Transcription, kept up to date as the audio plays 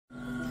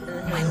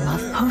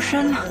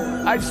potion?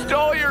 I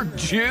stole your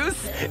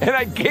juice and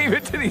I gave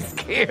it to these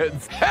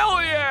kids.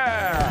 Hell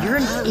yeah! You're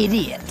an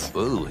idiot.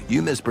 Ooh,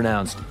 you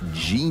mispronounced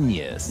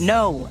genius.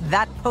 No,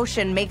 that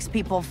potion makes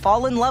people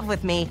fall in love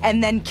with me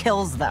and then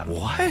kills them.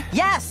 What?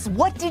 Yes,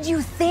 what did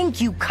you think,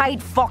 you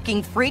kite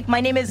fucking freak?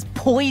 My name is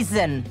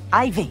Poison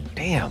Ivy.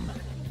 Damn.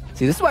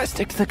 See, this is why I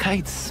stick to the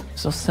kites.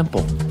 So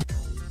simple.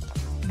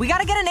 We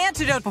gotta get an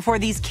antidote before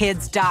these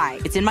kids die.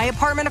 It's in my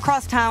apartment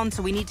across town,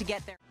 so we need to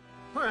get there.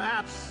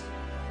 Perhaps,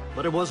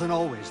 but it wasn't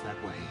always that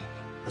way.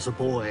 As a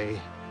boy,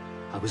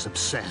 I was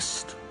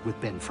obsessed with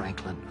Ben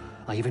Franklin.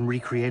 I even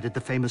recreated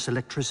the famous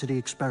electricity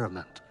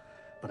experiment.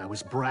 But I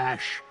was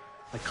brash.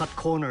 I cut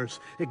corners,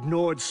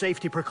 ignored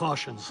safety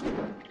precautions.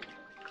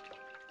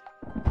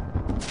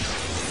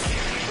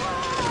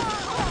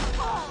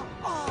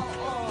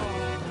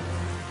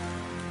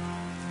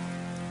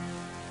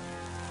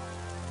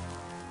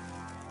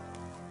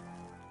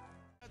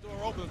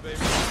 Door open, baby.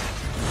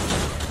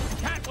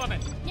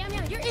 Catwoman! Meow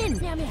meow, you're in!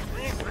 Meow meow.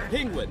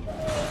 Penguin,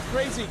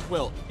 Crazy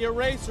Quilt,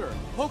 Eraser,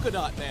 Polka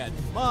Dot Man,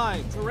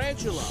 Mime,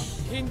 Tarantula,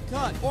 King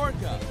Tut,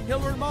 Orca,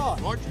 Killer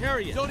Moth, Large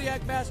Harriet,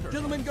 Zodiac Master,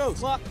 Gentleman Ghost,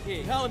 Clock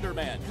King, Calendar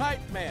Man,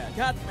 Kite Man,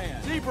 Cat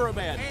Man, Zebra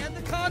Man, and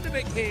the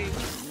Condiment King!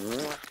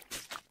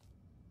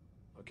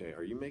 Okay,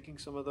 are you making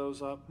some of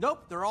those up?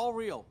 Nope, they're all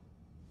real.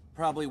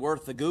 Probably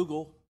worth the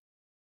Google.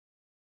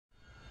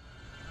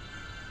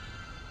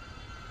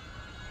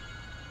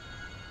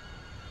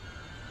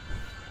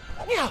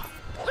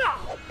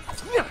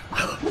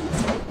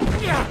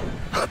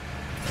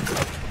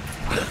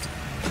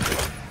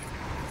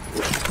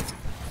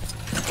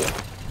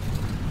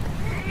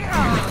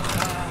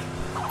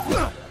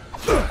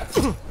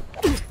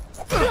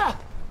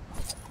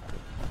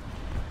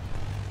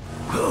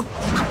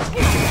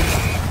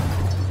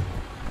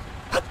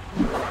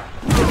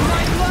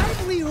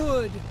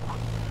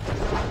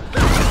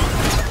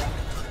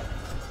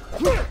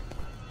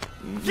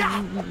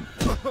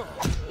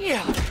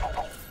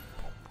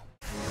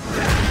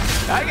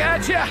 I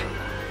gotcha!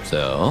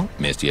 So,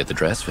 missed you at the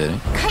dress fitting.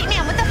 Kite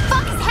Man, what the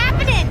fuck is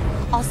happening?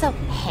 Also,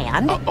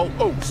 hand?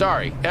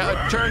 Sorry.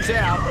 Turns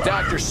out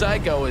Dr.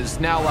 Psycho is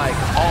now, like,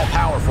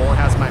 all-powerful and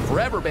has my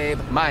forever babe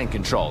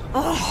mind-controlled.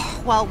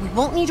 Oh, well, we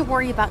won't need to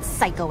worry about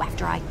Psycho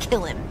after I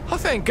kill him. Oh,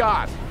 thank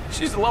God.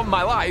 She's the love of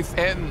my life,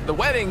 and the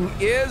wedding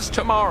is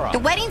tomorrow. The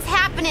wedding's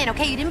happening,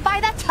 okay? You didn't buy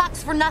that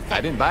tux for nothing.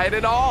 I didn't buy it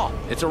at all.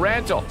 It's a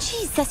rental.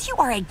 Jesus, you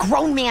are a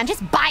grown man.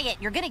 Just buy it.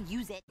 You're gonna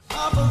use it.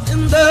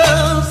 In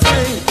the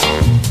same.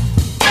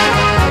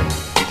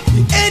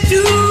 Ain't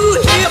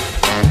too hip.